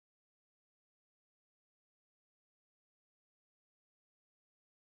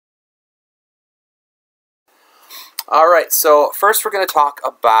Alright, so first we're going to talk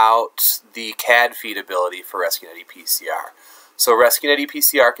about the CAD feed ability for RescueNet ePCR. So RescueNet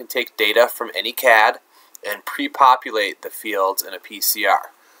ePCR can take data from any CAD and pre-populate the fields in a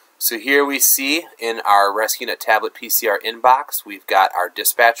PCR. So here we see in our RescueNet tablet PCR inbox, we've got our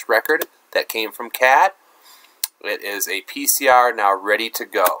dispatch record that came from CAD. It is a PCR now ready to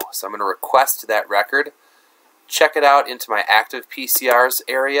go. So I'm going to request that record, check it out into my active PCRs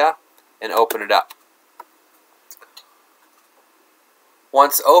area, and open it up.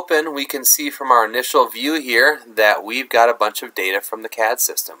 Once open, we can see from our initial view here that we've got a bunch of data from the CAD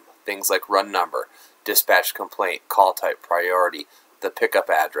system. Things like run number, dispatch complaint, call type, priority, the pickup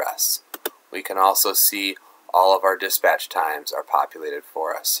address. We can also see all of our dispatch times are populated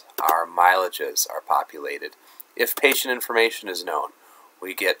for us. Our mileages are populated. If patient information is known,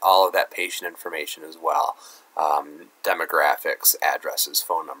 we get all of that patient information as well. Demographics, addresses,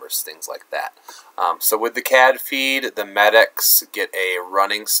 phone numbers, things like that. So with the CAD feed, the medics get a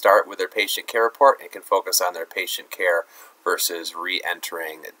running start with their patient care report and can focus on their patient care versus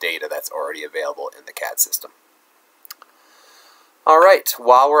re-entering data that's already available in the CAD system. Alright,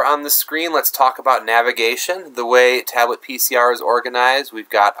 while we're on the screen, let's talk about navigation. The way tablet PCR is organized, we've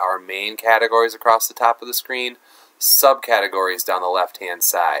got our main categories across the top of the screen, subcategories down the left-hand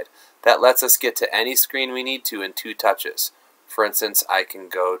side. That lets us get to any screen we need to in 2 touches. For instance, I can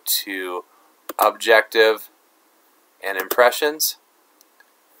go to Objective and Impressions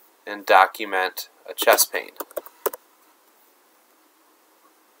and document a chest pain.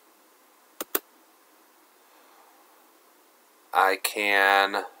 I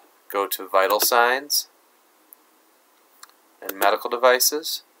can go to Vital Signs and Medical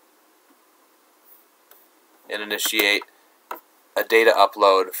Devices and initiate a data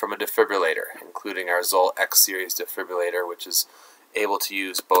upload from a defibrillator, including our ZOLL X Series defibrillator, which is able to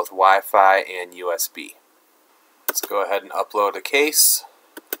use both Wi-Fi and USB. Let's go ahead and upload a case.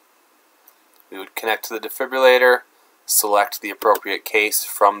 We would connect to the defibrillator, select the appropriate case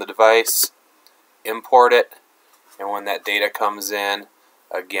from the device, import it, and when that data comes in,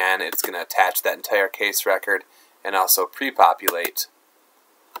 again, it's going to attach that entire case record and also pre-populate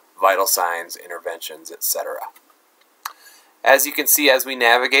vital signs, interventions, etc. As you can see, as we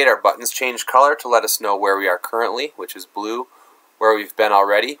navigate, our buttons change color to let us know where we are currently, which is blue, where we've been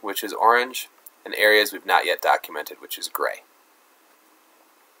already, which is orange, and areas we've not yet documented, which is gray.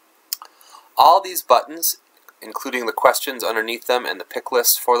 All these buttons, including the questions underneath them and the pick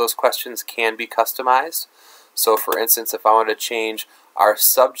list for those questions, can be customized. So for instance, if I want to change our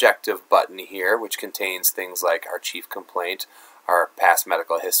subjective button here, which contains things like our chief complaint, our past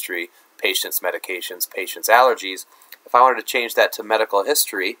medical history, patient's medications, patient's allergies, if I wanted to change that to medical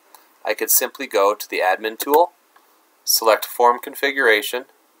history, I could simply go to the admin tool, select form configuration,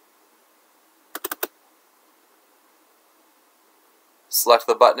 select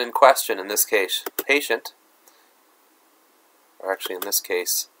the button in question, in this case patient, or actually in this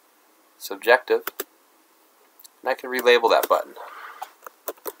case subjective, and I can relabel that button.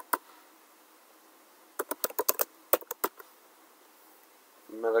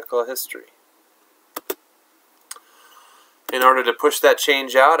 Medical history. In order to push that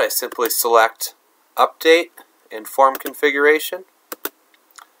change out, I simply select Update and Form Configuration.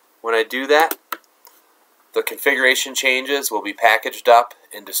 When I do that, the configuration changes will be packaged up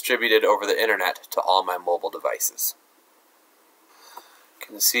and distributed over the internet to all my mobile devices. You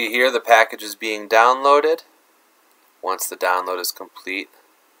can see here the package is being downloaded. Once the download is complete,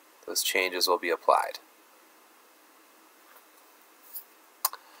 those changes will be applied.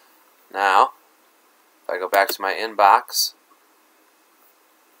 Now, if I go back to my inbox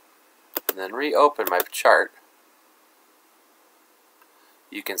and then reopen my chart,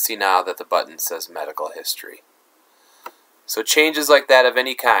 you can see now that the button says Medical History. So changes like that of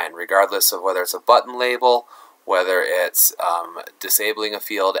any kind, regardless of whether it's a button label, whether it's disabling a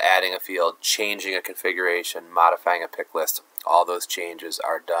field, adding a field, changing a configuration, modifying a pick list, all those changes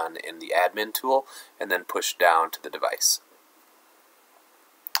are done in the admin tool and then pushed down to the device.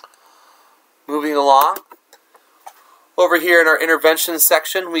 Moving along, over here in our interventions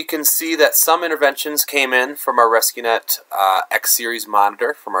section, we can see that some interventions came in from our RescueNet X Series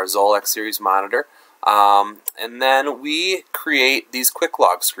monitor, from our ZOLL X Series monitor, and then we create these quick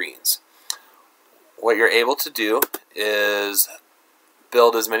log screens. What you're able to do is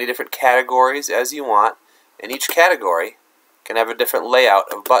build as many different categories as you want, and each category can have a different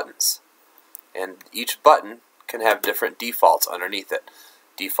layout of buttons, and each button can have different defaults underneath it.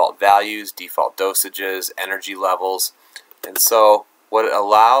 Default values, default dosages, energy levels. And so what it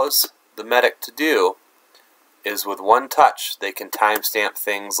allows the medic to do is with one touch they can timestamp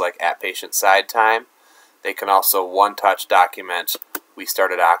things like at patient side time. They can also one-touch document, we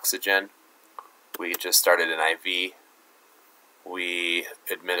started oxygen, we just started an IV, we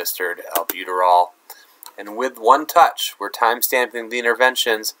administered albuterol, and with one touch, we're time-stamping the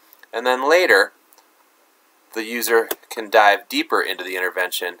interventions, and then later, the user can dive deeper into the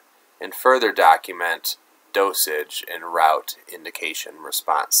intervention and further document dosage and route, indication,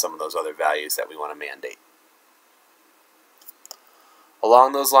 response, some of those other values that we want to mandate.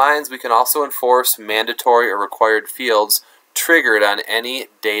 Along those lines, we can also enforce mandatory or required fields triggered on any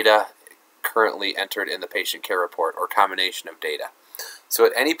data currently entered in the patient care report or combination of data. So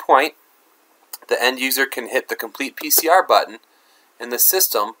at any point, the end user can hit the complete PCR button and the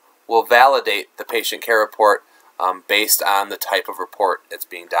system will validate the patient care report based on the type of report that's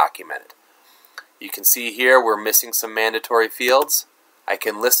being documented. You can see here we're missing some mandatory fields. I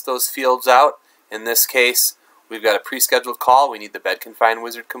can list those fields out. In this case, we've got a pre-scheduled call. We need the bed confined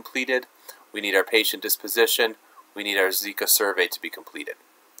wizard completed. We need our patient disposition. We need our Zika survey to be completed.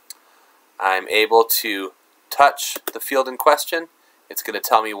 I'm able to touch the field in question. It's going to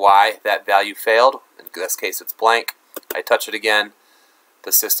tell me why that value failed. In this case, it's blank. I touch it again.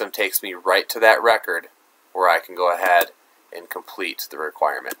 The system takes me right to that record where I can go ahead and complete the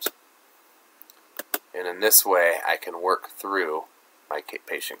requirement. And in this way, I can work through my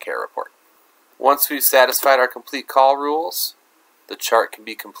patient care report. Once we've satisfied our complete call rules, the chart can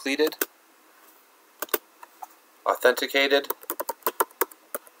be completed, authenticated,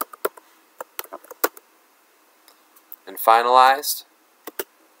 and finalized.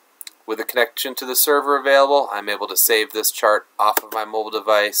 With a connection to the server available, I'm able to save this chart off of my mobile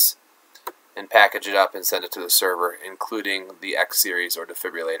device and package it up and send it to the server, including the X Series or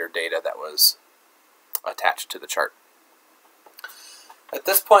defibrillator data that was attached to the chart. At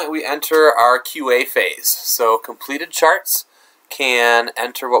this point, we enter our QA phase. So completed charts can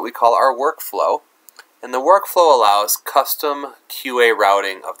enter what we call our workflow, and the workflow allows custom QA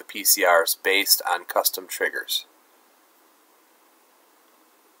routing of the PCRs based on custom triggers.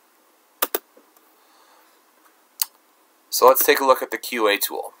 So let's take a look at the QA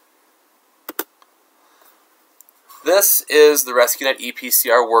tool. This is the RescueNet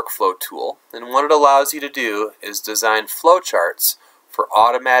ePCR workflow tool, and what it allows you to do is design flowcharts for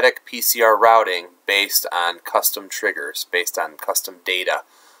automatic PCR routing based on custom triggers, based on custom data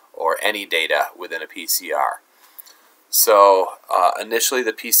or any data within a PCR. So initially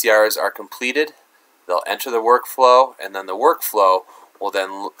the PCRs are completed, they'll enter the workflow, and then the workflow will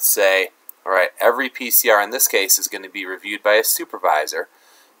then say, all right, every PCR in this case is going to be reviewed by a supervisor,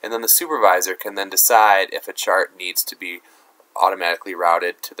 and then the supervisor can then decide if a chart needs to be automatically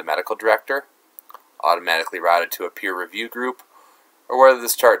routed to the medical director, automatically routed to a peer review group, or whether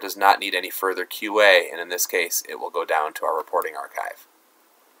this chart does not need any further QA, and in this case it will go down to our reporting archive.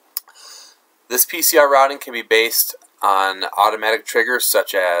 This PCR routing can be based on automatic triggers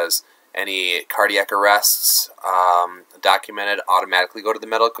such as any cardiac arrests documented automatically go to the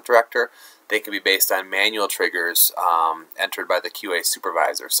medical director. They can be based on manual triggers entered by the QA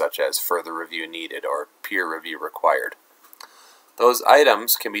supervisor, such as further review needed or peer review required. Those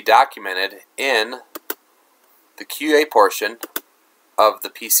items can be documented in the QA portion of the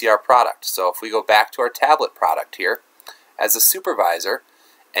PCR product. So if we go back to our tablet product here, as a supervisor,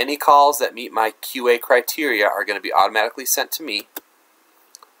 any calls that meet my QA criteria are going to be automatically sent to me.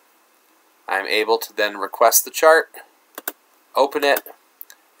 I'm able to then request the chart, open it,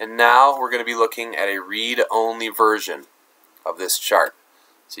 and now we're going to be looking at a read-only version of this chart.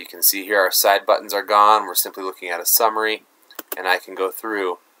 So you can see here our side buttons are gone. We're simply looking at a summary, and I can go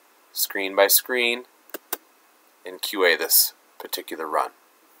through screen by screen and QA this particular run.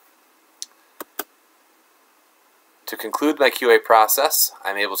 To conclude my QA process,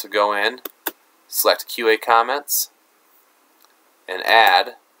 I'm able to go in, select QA comments, and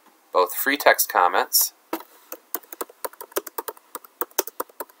add both free text comments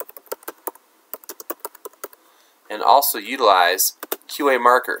and also utilize QA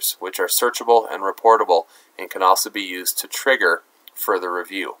markers, which are searchable and reportable and can also be used to trigger further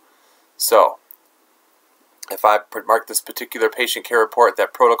review. So, if I mark this particular patient care report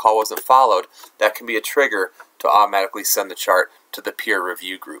that protocol wasn't followed, that can be a trigger to automatically send the chart to the peer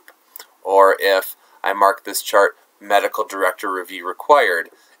review group. Or if I mark this chart medical director review required,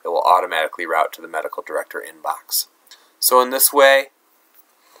 it will automatically route to the medical director inbox. So in this way,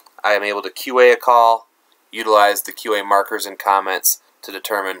 I am able to QA a call, utilize the QA markers and comments to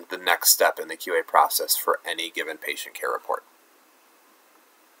determine the next step in the QA process for any given patient care report.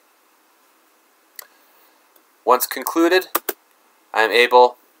 Once concluded, I am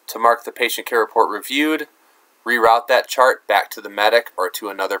able to mark the patient care report reviewed, reroute that chart back to the medic or to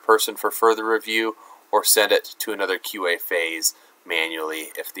another person for further review, or send it to another QA phase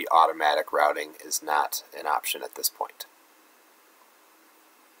manually if the automatic routing is not an option at this point.